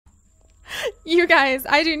You guys,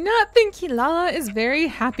 I do not think Kilala is very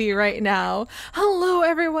happy right now. Hello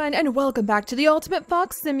everyone and welcome back to the Ultimate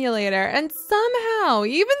Fox Simulator. And somehow,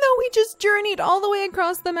 even though we just journeyed all the way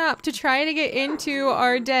across the map to try to get into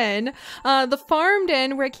our den, the farm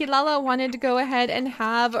den where Kilala wanted to go ahead and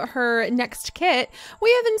have her next kit,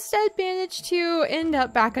 we have instead managed to end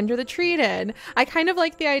up back under the tree den. I kind of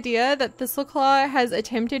like the idea that Thistleclaw has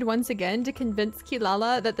attempted once again to convince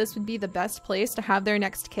Kilala that this would be the best place to have their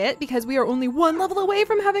next kit because we are only one level away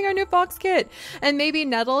from having our new fox kit. And maybe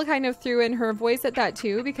Nettle kind of threw in her voice at that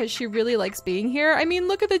too because she really likes being here. I mean,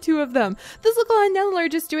 look at the two of them. Thistleclaw and Nettle are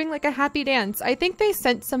just doing like a happy dance. I think they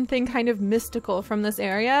sent something kind of mystical from this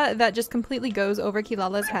area that just completely goes over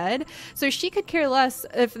Kilala's head. So she could care less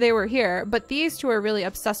if they were here, but these two are really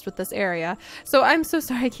obsessed with this area. So I'm so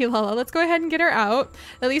sorry, Kilala. Let's go ahead and get her out.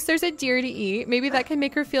 At least there's a deer to eat. Maybe that can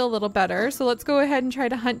make her feel a little better. So let's go ahead and try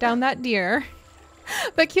to hunt down that deer.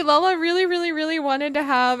 But Kilala really wanted to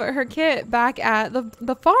have her kit back at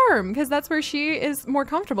the farm because that's where she is more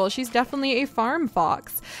comfortable. She's definitely a farm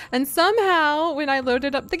fox. And somehow, when I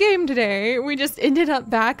loaded up the game today, we just ended up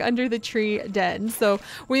back under the tree den. So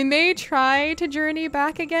we may try to journey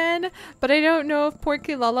back again, but I don't know if poor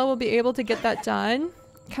Kilala will be able to get that done.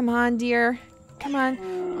 Come on, dear. Come on.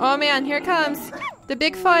 Oh man, here it comes. The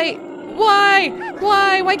big fight. Why?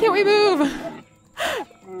 Why? Why can't we move?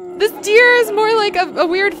 This deer is more like a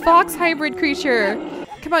weird fox hybrid creature.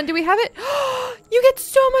 Come on, do we have it? You get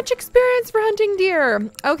so much experience for hunting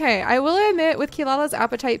deer. Okay, I will admit with Kilala's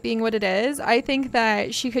appetite being what it is, I think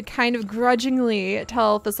that she could kind of grudgingly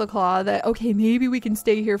tell Thistleclaw that, okay, maybe we can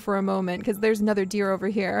stay here for a moment because there's another deer over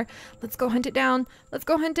here. Let's go hunt it down. Let's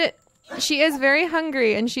go hunt it. She is very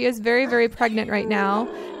hungry and she is very pregnant right now,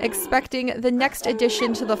 expecting the next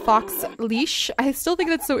addition to the fox leash. I still think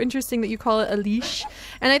that's so interesting that you call it a leash.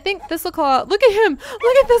 And I think Thistleclaw, look at him!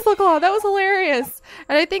 Look at Thistleclaw! That was hilarious!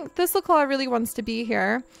 And I think Thistleclaw really wants to be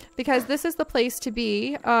here because this is the place to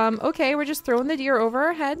be. Okay, we're just throwing the deer over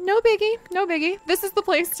our head. No biggie, no biggie. This is the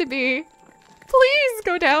place to be. Please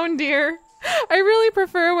go down, deer. I really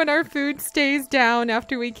prefer when our food stays down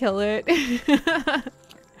after we kill it.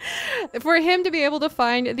 For him to be able to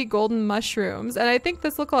find the golden mushrooms. And I think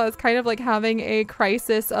Thistleclaw is kind of like having a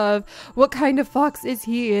crisis of what kind of fox is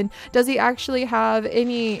he and does he actually have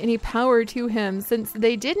any power to him, since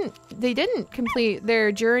they didn't complete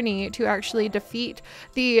their journey to actually defeat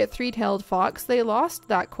the three-tailed fox. They lost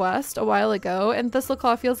that quest a while ago and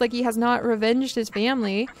Thistleclaw feels like he has not revenged his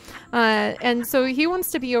family, and so he wants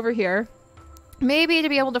to be over here. Maybe to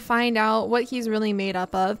be able to find out what he's really made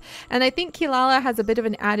up of. And I think Kilala has a bit of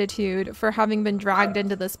an attitude for having been dragged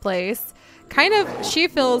into this place. Kind of, she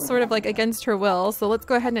feels sort of like against her will. So let's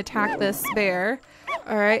go ahead and attack this bear.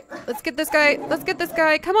 All right, let's get this guy. Let's get this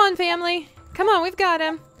guy. Come on, family. Come on, we've got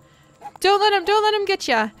him. Don't let him get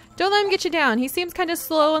ya. Don't let him get you down. He seems kind of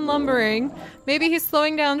slow and lumbering. Maybe he's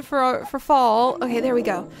slowing down for fall. Okay, there we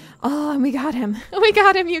go. Oh, and we got him. We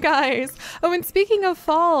got him, you guys. Oh, and speaking of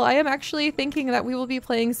fall, I am actually thinking that we will be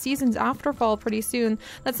playing Seasons After Fall pretty soon.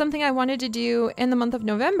 That's something I wanted to do in the month of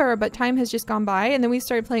November, but time has just gone by, and then we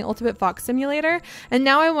started playing Ultimate Fox Simulator, and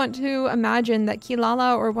now I want to imagine that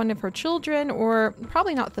Kilala or one of her children, or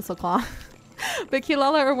probably not Thistleclaw, but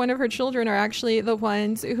Kilala or one of her children are actually the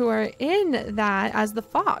ones who are in that as the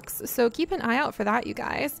fox. So keep an eye out for that, you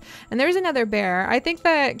guys. And there's another bear. I think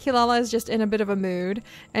that Kilala is just in a bit of a mood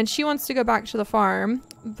and she wants to go back to the farm,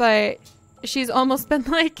 but she's almost been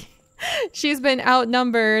like, she's been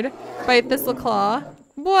outnumbered by Thistleclaw.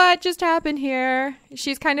 What just happened here?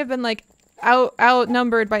 She's kind of been like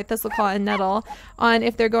outnumbered by Thistleclaw and Nettle on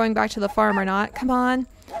if they're going back to the farm or not. Come on.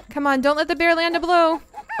 Come on, don't let the bear land a blow.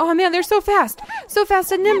 Oh man, they're so fast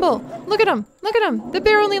and nimble. Look at them, look at them. The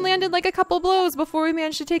bear only landed like a couple blows before we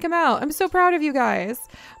managed to take him out. I'm so proud of you guys.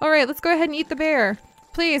 All right, let's go ahead and eat the bear.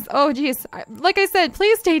 Please, oh geez, like I said,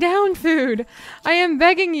 please stay down, food. I am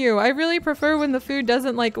begging you. I really prefer when the food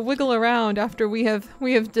doesn't like wiggle around after we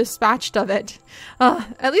have dispatched of it.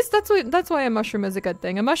 At least that's why a mushroom is a good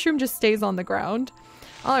thing. A mushroom just stays on the ground.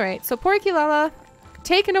 All right, so poor Kilala,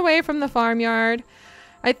 taken away from the farmyard.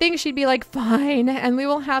 I think she'd be like, fine, and we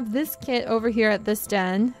will have this kit over here at this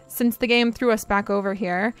den, since the game threw us back over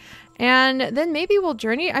here. And then maybe we'll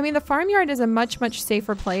journey. I mean, the farmyard is a much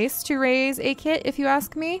safer place to raise a kit, if you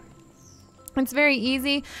ask me. It's very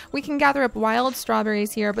easy. We can gather up wild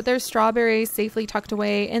strawberries here, but there's strawberries safely tucked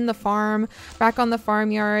away in the farm, back on the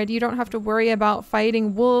farmyard. You don't have to worry about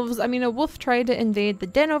fighting wolves. I mean, a wolf tried to invade the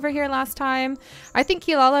den over here last time. I think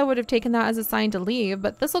Kilala would have taken that as a sign to leave,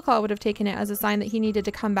 but Thistleclaw would have taken it as a sign that he needed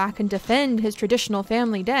to come back and defend his traditional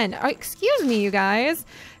family den. Excuse me, you guys.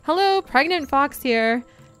 Hello, pregnant fox here.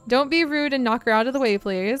 Don't be rude and knock her out of the way,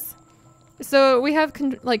 please. So we have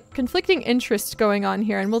conflicting interests going on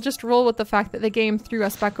here, and we'll just roll with the fact that the game threw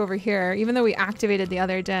us back over here, even though we activated the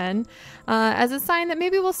other den, as a sign that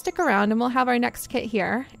maybe we'll stick around and we'll have our next kit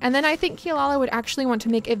here. And then I think Kilala would actually want to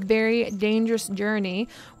make a very dangerous journey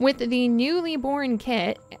with the newly born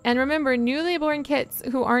kit. And remember, newly born kits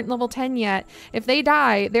who aren't level 10 yet, if they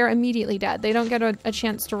die, they're immediately dead. They don't get a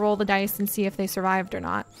chance to roll the dice and see if they survived or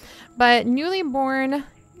not. But newly born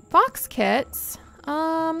fox kits,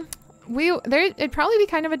 it'd probably be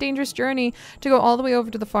kind of a dangerous journey to go all the way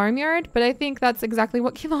over to the farmyard, but I think that's exactly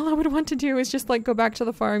what Kilala would want to do, is just like go back to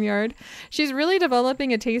the farmyard. She's really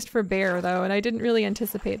developing a taste for bear though, and I didn't really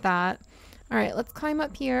anticipate that. All right, let's climb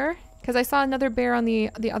up here because I saw another bear on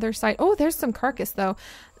the other side. Oh, there's some carcass though.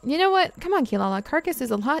 You know what? Come on, Kilala. Carcass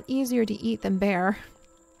is a lot easier to eat than bear.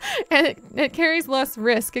 And it carries less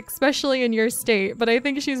risk, especially in your state, but I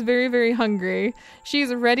think she's very, very hungry.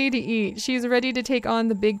 She's ready to eat. She's ready to take on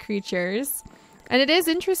the big creatures. And it is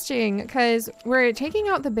interesting because we're taking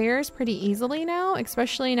out the bears pretty easily now,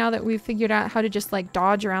 especially now that we've figured out how to just like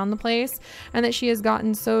dodge around the place, and that she has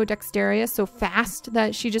gotten so dexterous, so fast,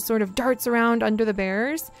 that she just sort of darts around under the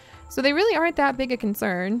bears. So they really aren't that big a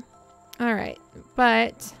concern. All right,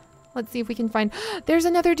 but let's see if we can find... There's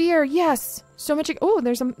another deer. Yes. So much... Oh,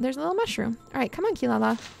 there's a little mushroom. All right, come on,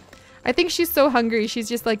 Kilala. I think she's so hungry. She's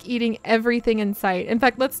just like eating everything in sight. In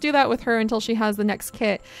fact, let's do that with her until she has the next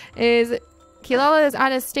kit. Kilala is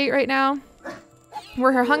at a state right now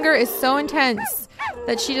where her hunger is so intense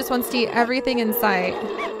that she just wants to eat everything in sight.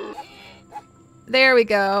 There we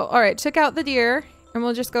go. All right, took out the deer and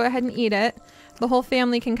we'll just go ahead and eat it. The whole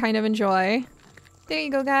family can kind of enjoy. There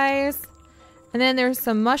you go, guys. And then there's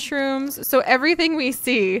some mushrooms. So everything we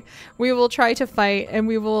see, we will try to fight and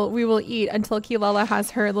we will eat until Kilala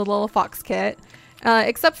has her little fox kit.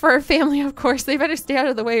 Except for our family, of course. They better stay out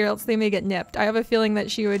of the way or else they may get nipped. I have a feeling that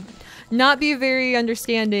she would not be very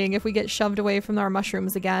understanding if we get shoved away from our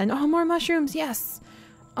mushrooms again. Oh, more mushrooms. Yes.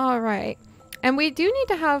 All right. And we do need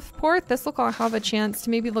to have poor Thistleclaw have a chance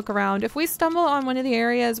to maybe look around. If we stumble on one of the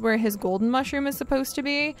areas where his golden mushroom is supposed to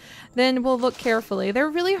be, then we'll look carefully.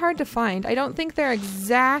 They're really hard to find. I don't think they're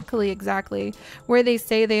exactly where they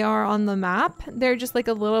say they are on the map. They're just like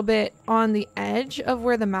a little bit on the edge of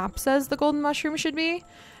where the map says the golden mushroom should be.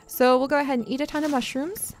 So we'll go ahead and eat a ton of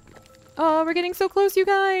mushrooms. Oh, we're getting so close, you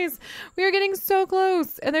guys. We are getting so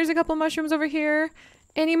close. And there's a couple mushrooms over here.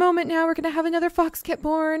 Any moment now, we're going to have another fox kit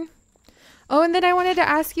born. Oh, and then I wanted to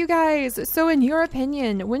ask you guys, so in your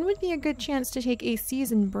opinion, when would be a good chance to take a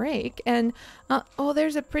season break? And, oh,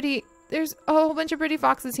 there's a whole bunch of pretty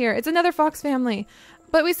foxes here. It's another fox family,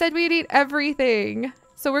 but we said we'd eat everything.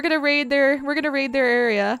 So we're going to raid their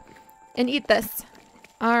area and eat this.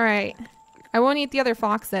 All right. I won't eat the other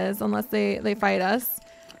foxes unless they fight us.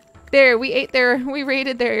 There, we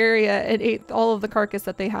raided their area and ate all of the carcass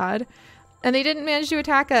that they had. And they didn't manage to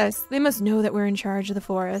attack us. They must know that we're in charge of the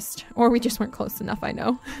forest. Or we just weren't close enough, I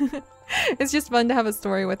know. It's just fun to have a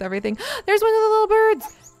story with everything. There's one of the little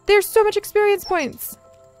birds! There's so much experience points!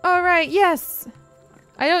 Alright, yes!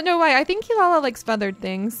 I don't know why. I think Kilala likes feathered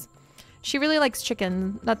things. She really likes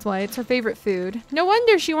chicken. That's why. It's her favorite food. No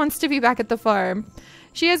wonder she wants to be back at the farm.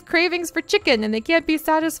 She has cravings for chicken and they can't be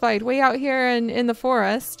satisfied way out here in the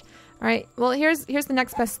forest. Alright, well here's the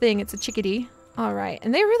next best thing. It's a chickadee. Alright,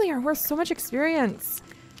 and they really are worth so much experience.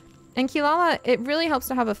 And Kilala, it really helps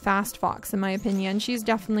to have a fast fox, in my opinion. She's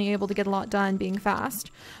definitely able to get a lot done being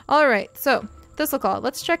fast. Alright, so, Thistleclaw,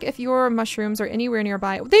 let's check if your mushrooms are anywhere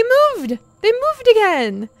nearby. They moved! They moved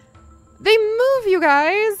again! They move, you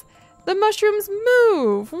guys! The mushrooms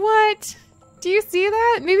move! What? Do you see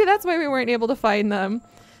that? Maybe that's why we weren't able to find them.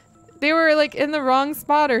 They were like in the wrong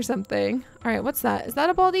spot or something. Alright, what's that? Is that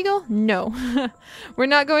a bald eagle? No. We're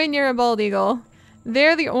not going near a bald eagle.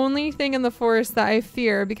 They're the only thing in the forest that I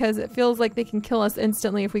fear because it feels like they can kill us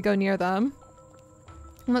instantly if we go near them.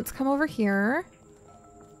 Let's come over here.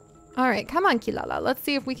 Alright, come on, Kilala. Let's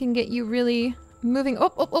see if we can get you really moving.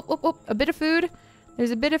 Oh, a bit of food.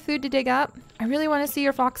 There's a bit of food to dig up. I really want to see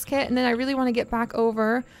your fox kit and then I really want to get back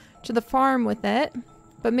over to the farm with it.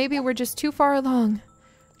 But maybe we're just too far along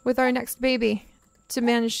with our next baby to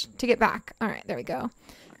manage to get back. All right, there we go.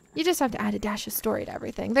 You just have to add a dash of story to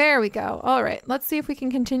everything. There we go. All right, let's see if we can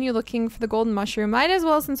continue looking for the golden mushroom. Might as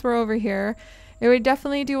well since we're over here. It would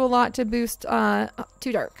definitely do a lot to boost,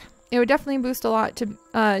 too dark. It would definitely boost a lot to,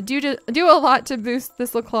 do a lot to boost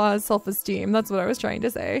Thistleclaw's self-esteem. That's what I was trying to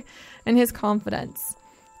say. And his confidence.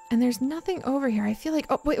 And there's nothing over here. I feel like,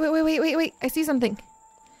 oh, wait. I see something.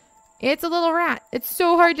 It's a little rat. It's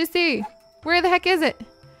so hard to see. Where the heck is it?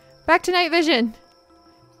 Back to night vision.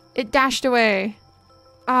 It dashed away.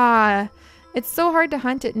 Ah, it's so hard to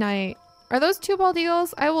hunt at night. Are those two bald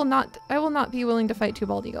eagles? I will not be willing to fight two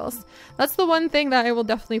bald eagles. That's the one thing that I will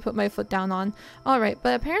definitely put my foot down on. All right,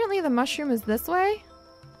 but apparently the mushroom is this way.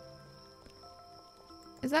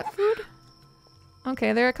 Is that food?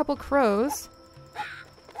 Okay, there are a couple crows.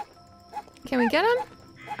 Can we get them?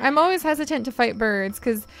 I'm always hesitant to fight birds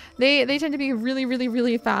because they tend to be really, really,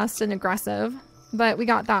 really fast and aggressive. But we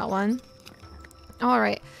got that one. All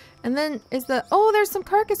right. And then is the... Oh, there's some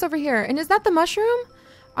carcass over here. And is that the mushroom?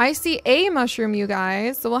 I see a mushroom, you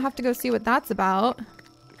guys. So we'll have to go see what that's about.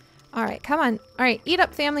 All right, come on. All right, eat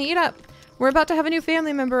up, family, eat up. We're about to have a new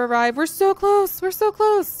family member arrive. We're so close. We're so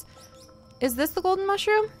close. Is this the golden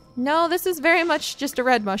mushroom? No, this is very much just a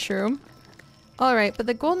red mushroom. All right, but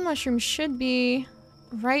the golden mushroom should be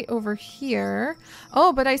right over here.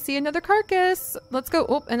 Oh, but I see another carcass. Let's go.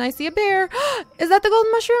 Oh, and I see a bear. Is that the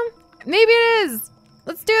golden mushroom? Maybe it is.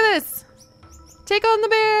 Let's do this. Take on the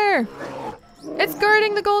bear. It's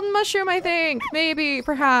guarding the golden mushroom, I think. Maybe,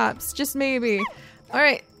 perhaps, just maybe. All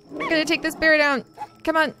right, I'm gonna take this bear down.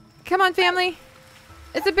 Come on, come on, family.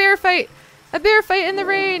 It's a bear fight. A bear fight in the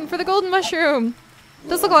rain for the golden mushroom.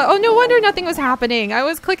 This look like, oh, no wonder nothing was happening. I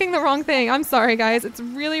was clicking the wrong thing. I'm sorry, guys. It's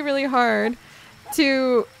really, really hard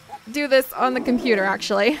to do this on the computer,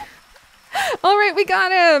 actually. All right, we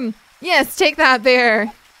got him. Yes, take that,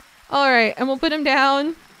 bear. All right, and we'll put him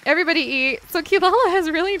down. Everybody eat. So Kilala has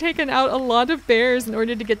really taken out a lot of bears in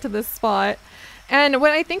order to get to this spot. And what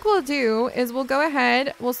I think we'll do is we'll go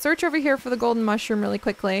ahead, we'll search over here for the golden mushroom really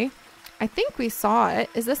quickly. I think we saw it.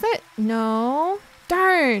 Is this it? No.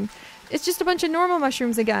 Darn. It's just a bunch of normal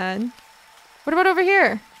mushrooms again. What about over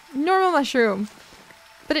here? Normal mushroom.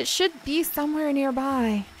 But it should be somewhere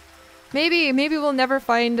nearby. Maybe we'll never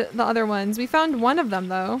find the other ones. We found one of them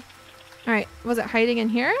though. All right, was it hiding in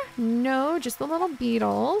here? No, just the little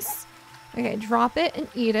beetles. Okay, drop it and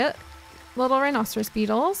eat it. Little rhinoceros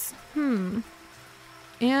beetles. And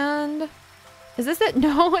is this it?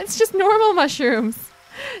 No, it's just normal mushrooms.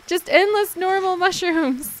 Just endless normal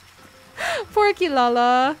mushrooms. Poor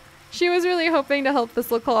Kilala. She was really hoping to help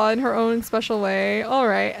this little claw in her own special way. All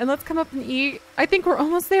right, and let's come up and eat. I think we're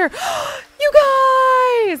almost there. You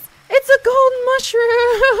guys! It's a golden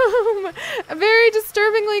mushroom! Very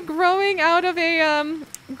disturbingly growing out of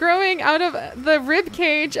the rib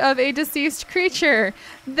cage of a deceased creature.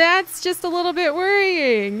 That's just a little bit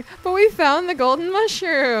worrying. But we found the golden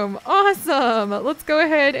mushroom. Awesome. Let's go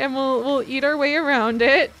ahead and we'll eat our way around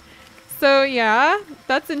it. So yeah,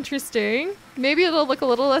 that's interesting. Maybe it'll look a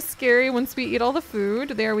little less scary once we eat all the food.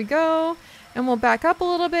 There we go. And we'll back up a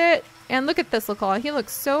little bit. And look at Thistleclaw. He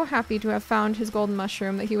looks so happy to have found his golden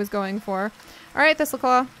mushroom that he was going for. All right,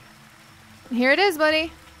 Thistleclaw. Here it is,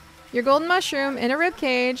 buddy. Your golden mushroom in a rib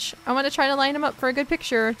cage. I want to try to line them up for a good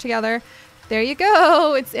picture together. There you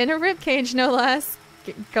go. It's in a rib cage, no less.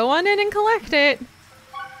 Go on in and collect it.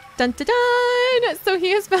 Dun dun dun! So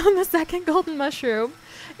he has found the second golden mushroom.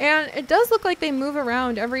 And it does look like they move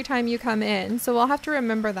around every time you come in, so we'll have to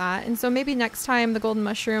remember that. And so maybe next time the golden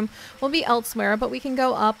mushroom will be elsewhere, but we can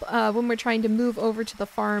go up when we're trying to move over to the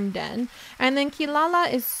farm den. And then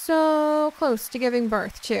Kilala is so close to giving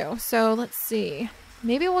birth too. So let's see.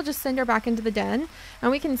 Maybe we'll just send her back into the den and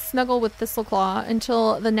we can snuggle with Thistleclaw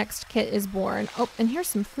until the next kit is born. Oh, and here's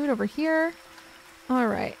some food over here. All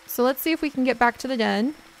right, so let's see if we can get back to the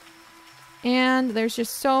den. And there's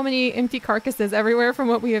just so many empty carcasses everywhere from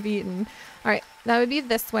what we have eaten. All right, that would be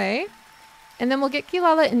this way. And then we'll get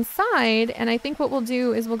Kilala inside. And I think what we'll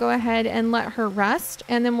do is we'll go ahead and let her rest.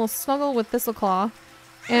 And then we'll snuggle with Thistleclaw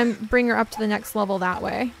and bring her up to the next level that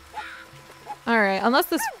way. All right, unless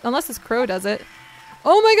this crow does it.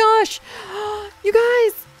 Oh my gosh! You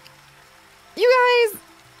guys!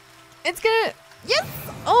 It's gonna... Yes!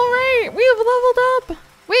 All right, we have leveled up.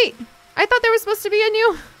 Wait, I thought there was supposed to be a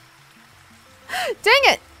new... Dang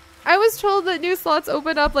it! I was told that new slots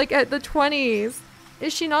open up like at the 20s.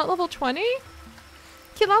 Is she not level 20?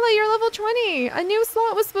 Kilala, you're level 20. A new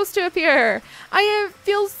slot was supposed to appear. I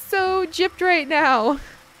feel so gypped right now.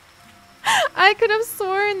 I could have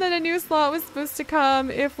sworn that a new slot was supposed to come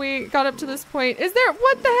if we got up to this point. Is there?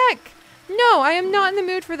 What the heck? No, I am not in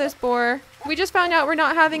the mood for this, boar. We just found out we're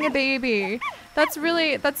not having a baby. That's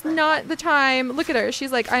not the time. Look at her.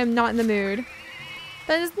 She's like, I am not in the mood.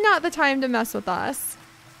 That is not the time to mess with us.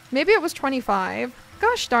 Maybe it was 25.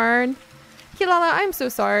 Gosh darn. Kilala, I'm so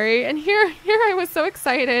sorry. And here I was so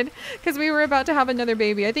excited because we were about to have another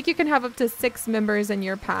baby. I think you can have up to 6 members in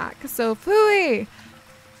your pack. So, phooey.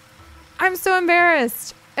 I'm so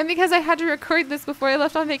embarrassed. And because I had to record this before I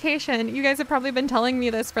left on vacation, you guys have probably been telling me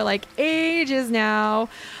this for like ages now.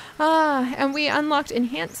 And we unlocked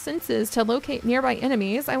enhanced senses to locate nearby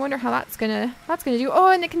enemies. I wonder how that's gonna do.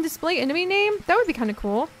 Oh, and it can display enemy name. That would be kind of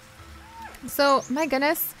cool. So, my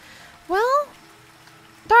goodness. Well,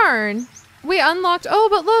 darn. We unlocked, oh,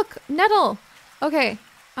 but look, Nettle. Okay,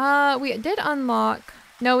 we did unlock,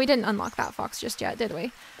 no, we didn't unlock that fox just yet, did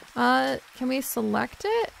we? Can we select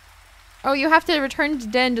it? Oh, you have to return to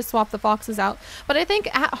den to swap the foxes out. But I think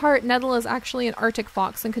at heart, Nettle is actually an Arctic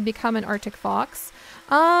fox and could become an Arctic fox.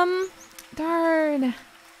 Darn.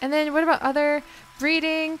 And then what about other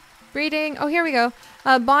breeding? Oh, here we go.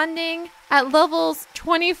 Bonding at levels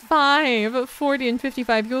 25, 40, and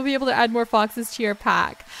 55. You will be able to add more foxes to your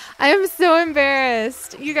pack. I am so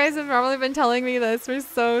embarrassed. You guys have probably been telling me this for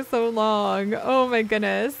so long. Oh my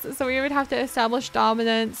goodness. So we would have to establish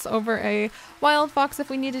dominance over a wild fox if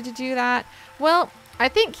we needed to do that. Well, I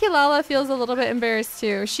think Kilala feels a little bit embarrassed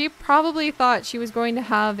too. She probably thought she was going to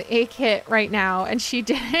have a kit right now, and she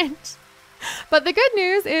didn't. But the good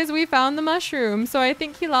news is we found the mushroom, so I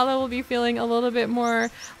think Kilala will be feeling a little bit more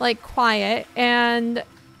like quiet and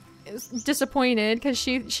disappointed because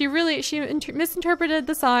she misinterpreted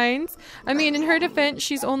the signs. I mean, in her defense,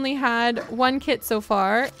 she's only had one kit so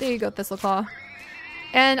far. There you go, Thistleclaw.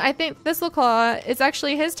 And I think Thistleclaw, it's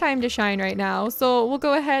actually his time to shine right now. So we'll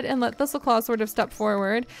go ahead and let Thistleclaw sort of step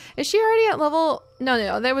forward. Is she already at level...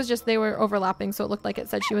 No, that was just they were overlapping, so it looked like it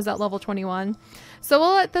said she was at level 21. So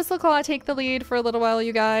we'll let Thistleclaw take the lead for a little while,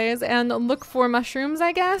 you guys, and look for mushrooms,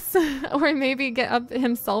 I guess. Or maybe get up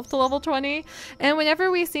himself to level 20. And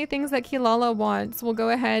whenever we see things that Kilala wants, we'll go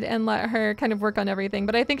ahead and let her kind of work on everything.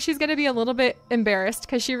 But I think she's going to be a little bit embarrassed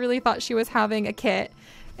because she really thought she was having a kit.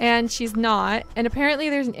 And she's not. And apparently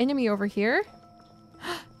there's an enemy over here.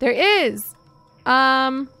 There is.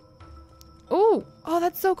 Oh,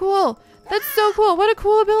 that's so cool. That's so cool. What a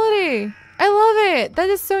cool ability. I love it. That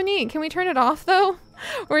is so neat. Can we turn it off though?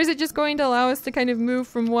 Or is it just going to allow us to kind of move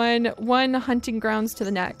from one hunting grounds to the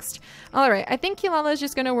next? All right, I think Kilala is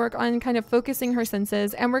just going to work on kind of focusing her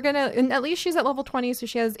senses, and we're going to, and at least she's at level 20, so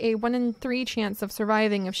she has a 1 in 3 chance of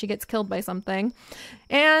surviving if she gets killed by something.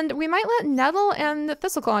 And we might let Nettle and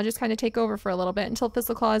Thistleclaw just kind of take over for a little bit until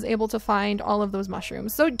Thistleclaw is able to find all of those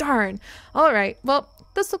mushrooms. So darn. All right, well,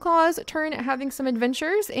 Thistleclaw's turn at having some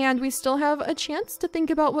adventures, and we still have a chance to think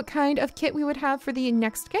about what kind of kit we would have for the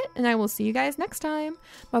next kit, and I will see you guys next time.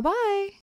 Bye-bye!